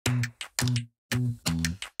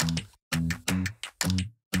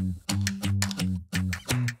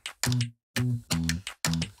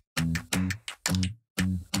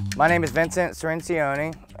My name is Vincent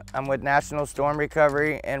Cirrincione. I'm with National Storm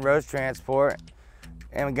Recovery and Road Transport,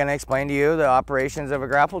 and I'm going to explain to you the operations of a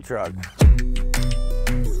grapple truck.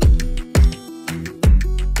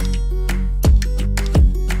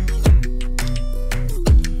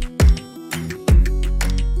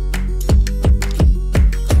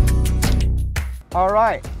 All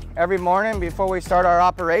right, every morning before we start our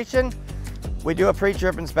operation, we do a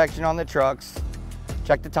pre-trip inspection on the trucks.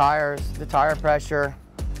 Check the tires, the tire pressure,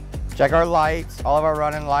 check our lights, all of our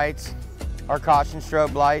running lights, our caution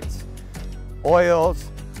strobe lights, oils,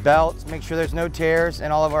 belts, make sure there's no tears,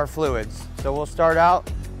 and all of our fluids. So we'll start out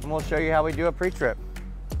and we'll show you how we do a pre-trip.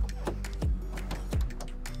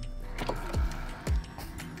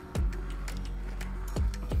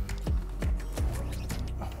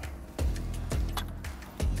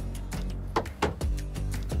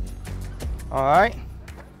 All right,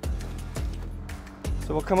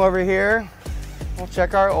 so we'll come over here, we'll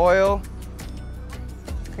check our oil,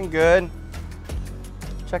 looking good.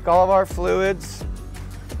 Check all of our fluids,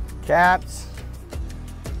 caps,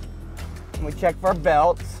 and we check for our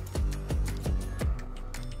belts.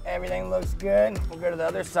 Everything looks good. We'll go to the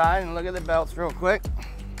other side and look at the belts real quick.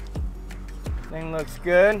 Everything looks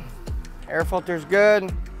good. Air filter's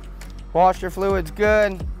good. Washer fluid's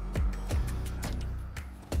good.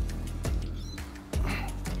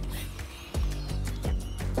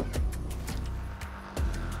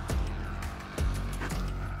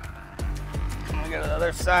 Go to the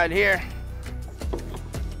other side here.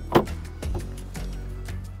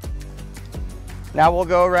 Now we'll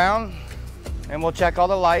go around and we'll check all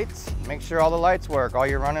the lights, make sure all the lights work, all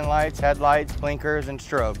your running lights, headlights, blinkers, and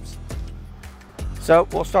strobes. So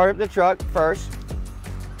we'll start up the truck first.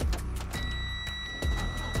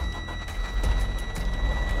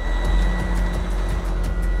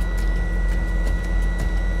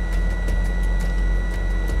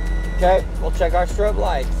 Okay, we'll check our strobe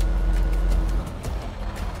lights.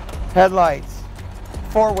 Headlights,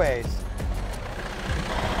 4 ways.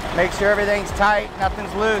 Make sure everything's tight,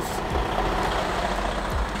 nothing's loose.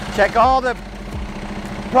 Check all the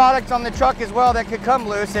products on the truck as well that could come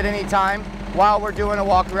loose at any time while we're doing a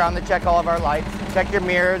walk around to check all of our lights. Check your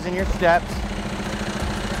mirrors and your steps.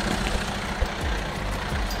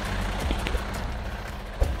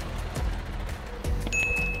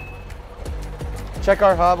 Check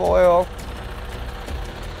our hub oil.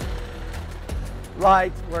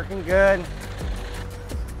 Lights working good.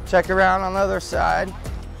 Check around on the other side.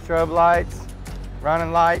 Strobe lights,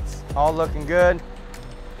 running lights, all looking good.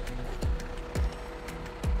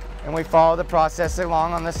 And we follow the process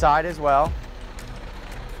along on the side as well.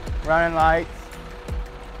 Running lights,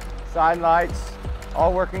 side lights,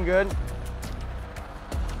 all working good.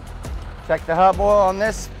 Check the hub oil on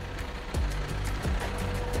this.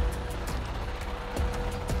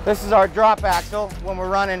 This is our drop axle when we're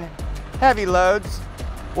running heavy loads.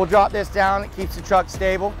 We'll drop this down. It keeps the truck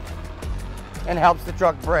stable and helps the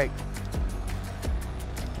truck brake.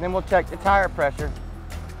 And then we'll check the tire pressure.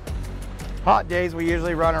 Hot days we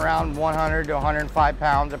usually run around 100 to 105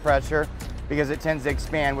 pounds of pressure because it tends to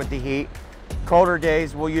expand with the heat. Colder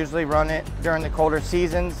days we'll usually run it during the colder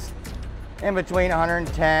seasons in between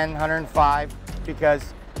 110, 105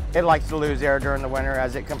 because it likes to lose air during the winter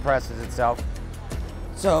as it compresses itself.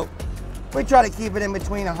 So we try to keep it in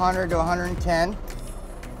between 100 to 110.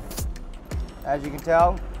 As you can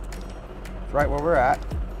tell, it's right where we're at.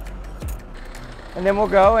 And then we'll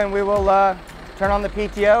go and we will turn on the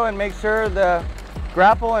PTO and make sure the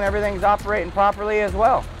grapple and everything's operating properly as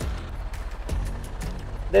well.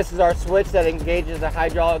 This is our switch that engages the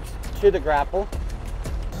hydraulics to the grapple.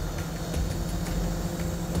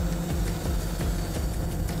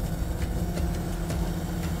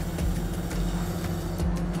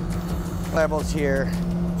 Levels here.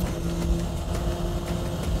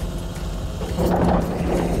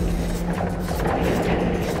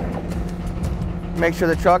 Make sure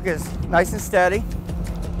the truck is nice and steady.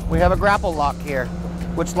 We have a grapple lock here,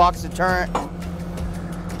 which locks the turret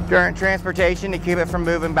during transportation to keep it from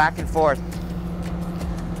moving back and forth.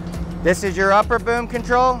 This is your upper boom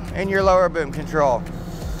control and your lower boom control.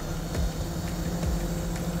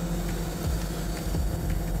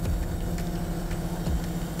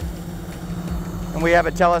 And we have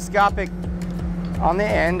a telescopic on the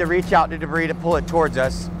end to reach out to debris to pull it towards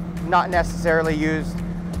us, not necessarily used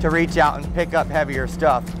to reach out and pick up heavier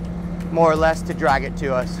stuff, more or less to drag it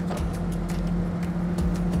to us.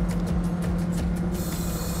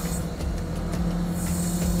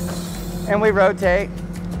 And we rotate,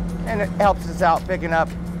 and it helps us out picking up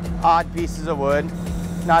odd pieces of wood.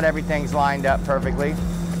 Not everything's lined up perfectly.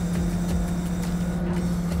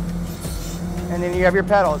 And then you have your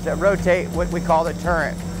pedals that rotate what we call the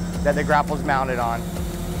turret that the grapple's mounted on.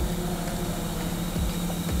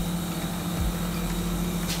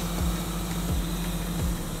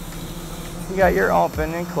 You got your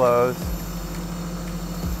open and close,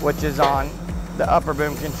 which is on the upper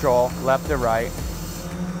boom control, left to right.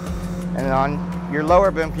 And on your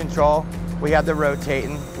lower boom control, we have the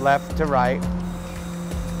rotating, left to right.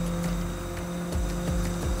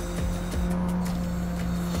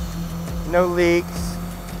 No leaks,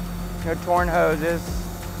 no torn hoses.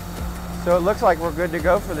 So it looks like we're good to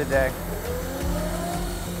go for the day.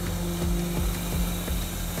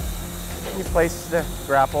 You place the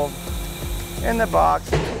grapple in the box,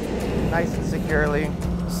 nice and securely.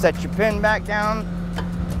 Set your pin back down,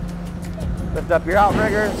 lift up your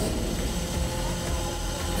outriggers.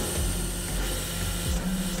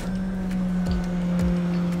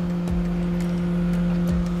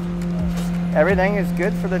 Everything is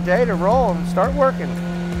good for the day to roll and start working.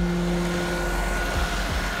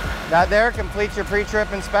 That there completes your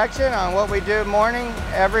pre-trip inspection on what we do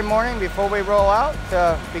every morning before we roll out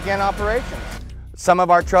to begin operations. Some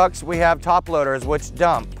of our trucks, we have top loaders which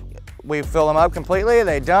dump. We fill them up completely,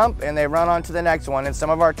 they dump, and they run on to the next one. And some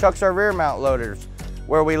of our trucks are rear mount loaders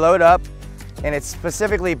where we load up, and it's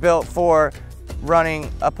specifically built for running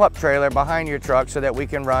a pup trailer behind your truck so that we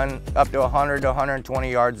can run up to 100 to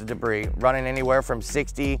 120 yards of debris, running anywhere from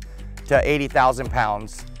 60 to 80,000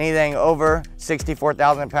 pounds. Anything over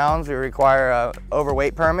 64,000 pounds, we require a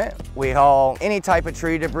overweight permit. We haul any type of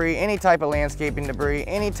tree debris, any type of landscaping debris,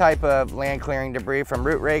 any type of land clearing debris, from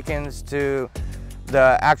root rakings to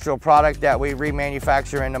the actual product that we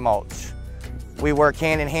remanufacture into mulch. We work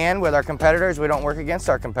hand in hand with our competitors. We don't work against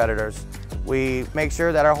our competitors. We make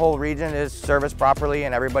sure that our whole region is serviced properly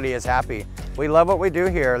and everybody is happy. We love what we do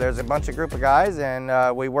here. There's a bunch of group of guys,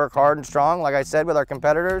 and we work hard and strong, like I said, with our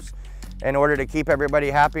competitors in order to keep everybody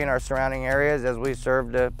happy in our surrounding areas as we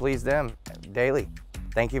serve to please them daily.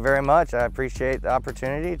 Thank you very much. I appreciate the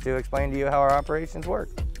opportunity to explain to you how our operations work.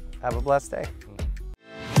 Have a blessed day.